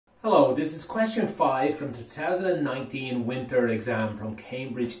Hello, this is question 5 from the 2019 winter exam from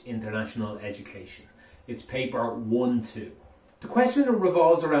Cambridge International Education. It's paper 1-2. The question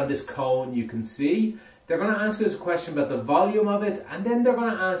revolves around this cone you can see. They're going to ask us a question about the volume of it, and then they're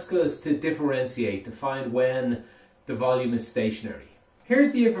going to ask us to differentiate, to find when the volume is stationary.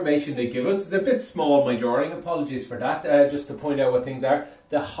 Here's the information they give us. It's a bit small, my drawing, apologies for that, just to point out what things are.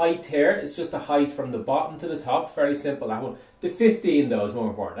 The height here is just the height from the bottom to the top, very simple that one. The 15 though is more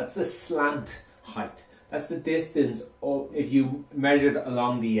important. That's the slant height. That's the distance if you measured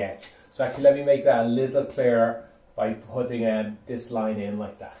along the edge. So actually let me make that a little clearer by putting this line in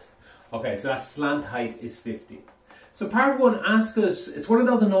like that. Okay, so that slant height is 15. So part 1 asks us, it's one of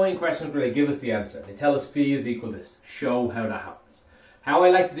those annoying questions where they give us the answer. They tell us phi is equal to this. Show how that happens. How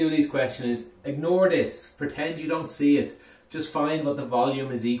I like to do these questions is ignore this. Pretend you don't see it. Just find what the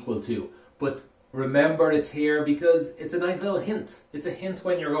volume is equal to. But remember it's here because it's a nice little hint. It's a hint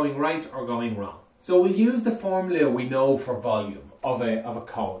when you're going right or going wrong. So we'll use the formula we know for volume of a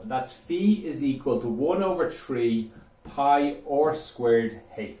cone. That's phi is equal to 1 over 3 pi r squared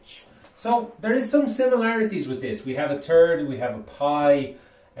h. So there is some similarities with this. We have a third, we have a pi,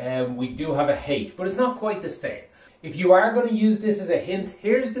 we do have a h, but it's not quite the same. If you are going to use this as a hint,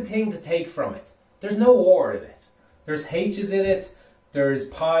 here's the thing to take from it. There's no or in it. There's h's in it, there's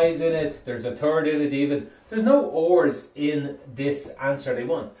pi's in it, there's a third in it even. There's no ors in this answer they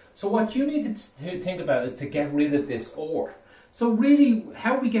want. So what you need to think about is to get rid of this or. So really,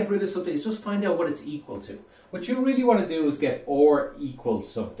 how we get rid of something is just find out what it's equal to. What you really want to do is get or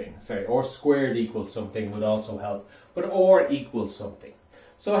equals something. Sorry, or squared equals something would also help. But or equals something.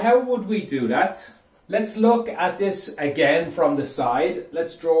 So how would we do that? Let's look at this again from the side.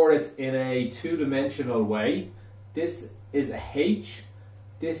 Let's draw it in a two-dimensional way. This is a h,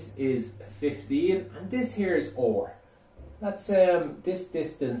 this is 15, and this here is or. That's this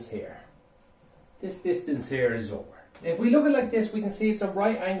distance here. This distance here is or. If we look at it like this, we can see it's a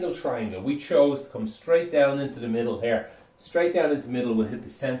right angle triangle. We chose to come straight down into the middle here. Straight down into the middle will hit the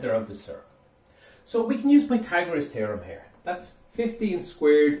center of the circle. So we can use Pythagoras theorem here. That's 15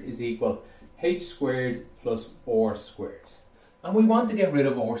 squared is equal h squared plus r squared. And we want to get rid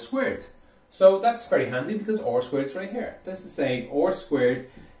of r squared. So that's very handy because r squared is right here. This is saying r squared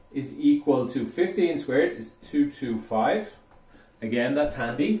is equal to 15 squared is 225. Again, that's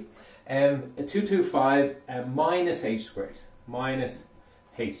handy. 225 minus h squared. Minus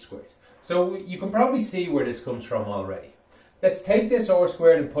h squared. So you can probably see where this comes from already. Let's take this r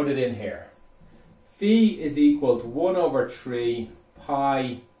squared and put it in here. Phi is equal to 1 over 3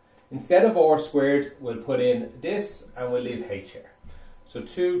 pi. Instead of r squared, we'll put in this and we'll leave h here. So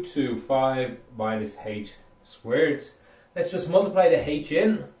 225 minus h squared. Let's just multiply the h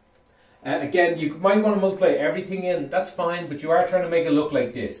in. Again, you might want to multiply everything in. That's fine, but you are trying to make it look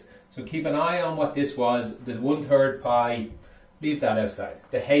like this. So keep an eye on what this was. The 1/3 pi, leave that outside.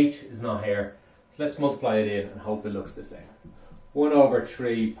 The h is not here. So let's multiply it in and hope it looks the same. 1 over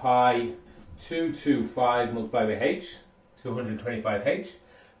 3 pi, 225 multiplied by h, 225h.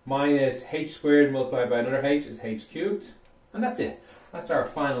 Minus h squared multiplied by another h is h cubed. And that's it. That's our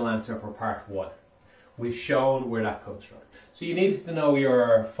final answer for part 1. We've shown where that comes from. So you needed to know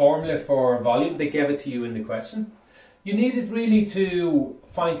your formula for volume. They gave it to you in the question. You needed really to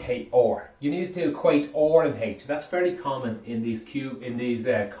find or. You needed to equate or and h. That's very common in these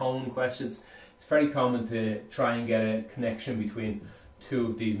cone questions. It's very common to try and get a connection between two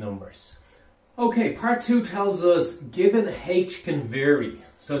of these numbers. Okay, part 2 tells us given h can vary.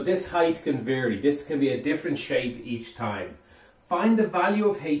 So this height can vary. This can be a different shape each time. Find the value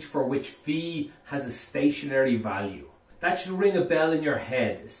of h for which phi has a stationary value. That should ring a bell in your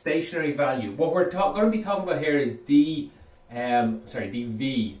head. Stationary value. What we're going to be talking about here is dv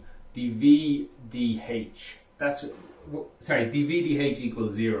dh. That's dv dh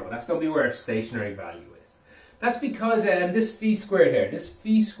equals 0. That's going to be where our stationary value is. That's because this phi squared here, this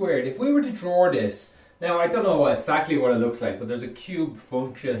phi squared, if we were to draw this, now I don't know exactly what it looks like, but there's a cube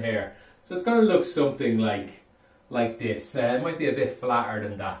function here. So it's going to look something like this. It might be a bit flatter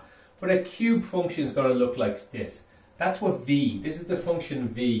than that. But a cube function is going to look like this. That's what v, this is the function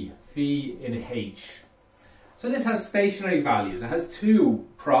v, phi in h. So this has stationary values. It has 2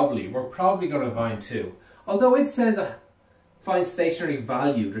 probably. We're probably going to find 2. Although it says find stationary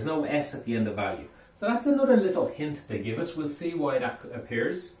value. There's no s at the end of value. So that's another little hint they give us. We'll see why that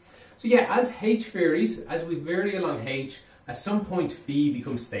appears. So yeah, as h varies, as we vary along h, at some point phi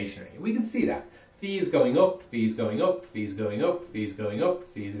becomes stationary. We can see that. Phi is going up, phi is going up, phi is going up, phi is going up,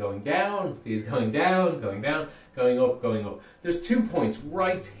 phi is going down, phi is going down, going down, going up, going up. There's 2 points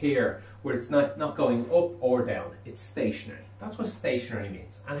right here where it's not going up or down. It's stationary. That's what stationary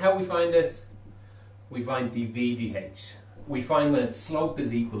means. And how we find this? We find dv dh. We find when its slope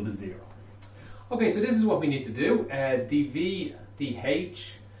is equal to 0. Okay, so this is what we need to do. Dv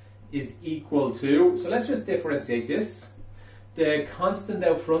dh is equal to, so let's just differentiate this. The constant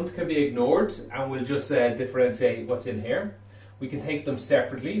out front can be ignored and we'll just differentiate what's in here. We can take them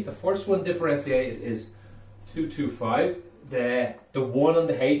separately. The first one differentiated is 225. The 1 on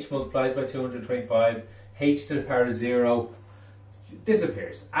the h multiplies by 225. H to the power of 0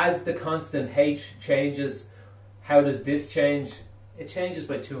 disappears. As the constant h changes, how does this change? It changes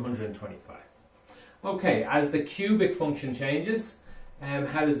by 225. Okay, as the cubic function changes,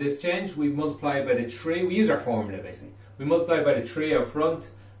 how does this change? We multiply by the 3. We use our formula basically. We multiply by the 3 out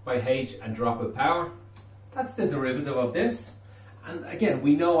front, by h, and drop a power. That's the derivative of this. And again,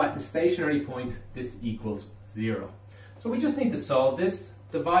 we know at the stationary point this equals 0. So we just need to solve this.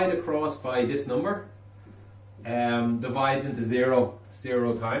 Divide across by this number. Divides into 0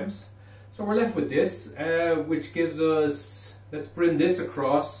 times. So we're left with this, which gives us, let's bring this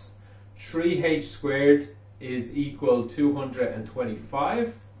across. 3h squared is equal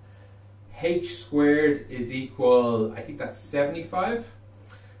 225. H squared is equal, I think that's 75.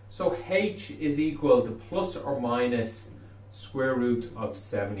 So h is equal to plus or minus square root of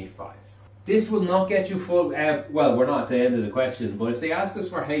 75. This will not get you full, well, we're not at the end of the question, but if they asked us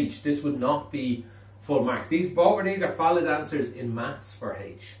for h, this would not be full marks. Both of these are valid answers in maths for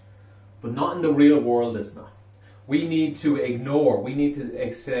h, but not in the real world. It's not. We need to ignore, we need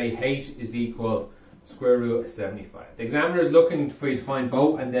to say h is equal square root of 75. The examiner is looking for you to find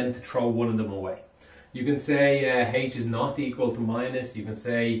both and then to throw one of them away. You can say h is not equal to minus. You can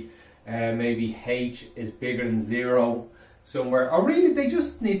say maybe h is bigger than 0 somewhere. Or really, they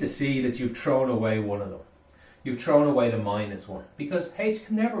just need to see that you've thrown away one of them. You've thrown away the minus one. Because h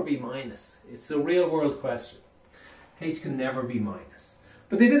can never be minus. It's a real world question. H can never be minus.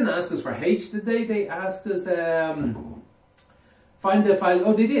 But they didn't ask us for h, did they? They asked us find the value.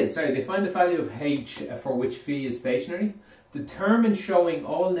 Oh, they did. Sorry, they find the value of h for which phi is stationary. Determine, showing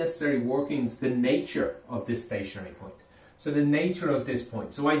all necessary workings, the nature of this stationary point. So the nature of this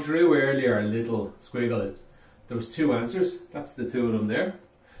point. So I drew earlier a little squiggle. There was 2 answers. That's the 2 of them there.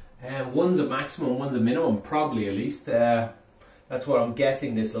 One's a maximum, one's a minimum, probably at least. That's what I'm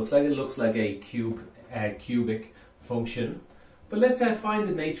guessing this looks like. It looks like a cubic function. But let's find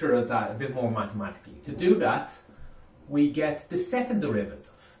the nature of that a bit more mathematically. To do that, we get the second derivative.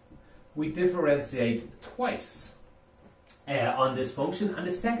 We differentiate twice on this function, and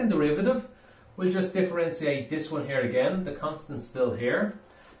the second derivative, we'll just differentiate this one here again. The constant's still here.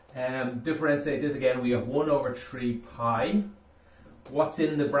 Differentiate this again. We have 1 over 3 pi. What's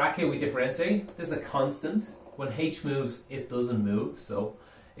in the bracket we differentiate? This is a constant. When h moves, it doesn't move, so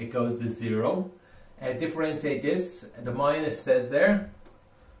it goes to 0. Differentiate this. The minus stays there.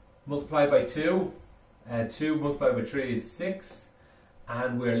 Multiply by 2. 2 multiplied by 3 is 6.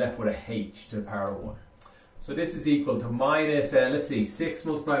 And we're left with a h to the power 1. So this is equal to minus, let's see, 6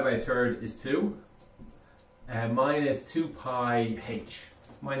 multiplied by a third is 2. Minus 2 pi h.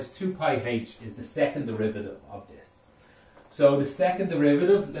 Minus 2 pi h is the second derivative of this. So the second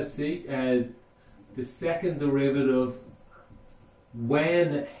derivative, let's see, the second derivative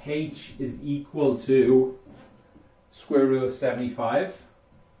when h is equal to square root of 75,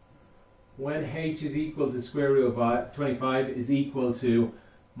 when h is equal to square root of 25 is equal to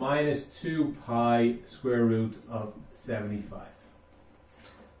minus 2 pi square root of 75.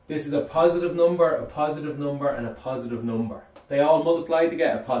 This is a positive number, a positive number, and a positive number. They all multiply to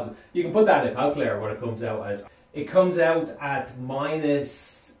get a positive. You can put that in a calculator what it comes out as. It comes out at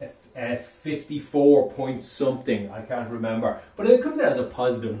minus 54 point something, I can't remember. But it comes out as a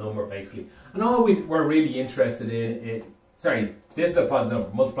positive number basically. And all we're really interested in, sorry, this is a positive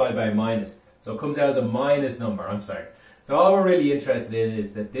number multiplied by a minus. So it comes out as a minus number, I'm sorry. So all we're really interested in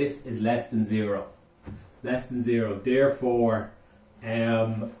is that this is less than 0. Less than 0. Therefore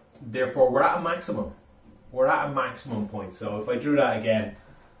we're at a maximum. We're at a maximum point. So if I drew that again,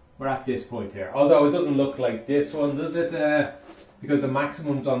 we're at this point here. Although it doesn't look like this one, does it? Because the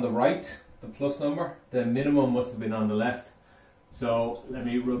maximum's on the right, the plus number. The minimum must have been on the left. So let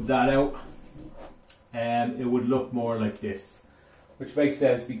me rub that out. It would look more like this, which makes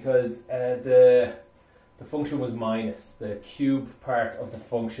sense because the function was minus. The cube part of the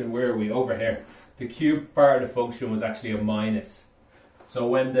function, where are we? Over here. The cube part of the function was actually a minus. So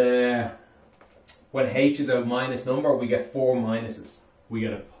when h is a minus number, we get 4 minuses. We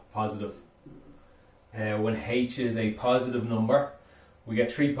get a positive. When h is a positive number, we get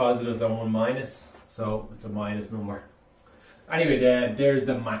 3 positives and 1 minus. So it's a minus number. Anyway, there's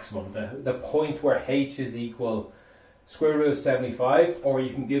the maximum. The point where h is equal square root of 75, or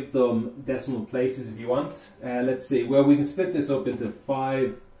you can give them decimal places if you want. Let's see, well, we can split this up into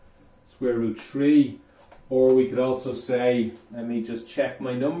 5 square root 3, or we could also say, let me just check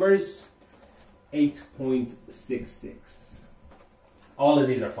my numbers, 8.66. All of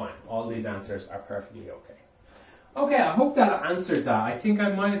these are fine. All these answers are perfectly okay. Okay, I hope that answered that. I think I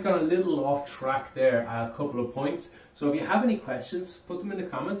might have gone a little off track there at a couple of points. So if you have any questions, put them in the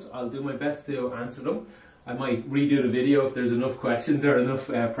comments. I'll do my best to answer them. I might redo the video if there's enough questions or enough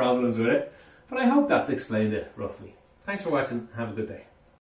problems with it. But I hope that's explained it roughly. Thanks for watching. Have a good day.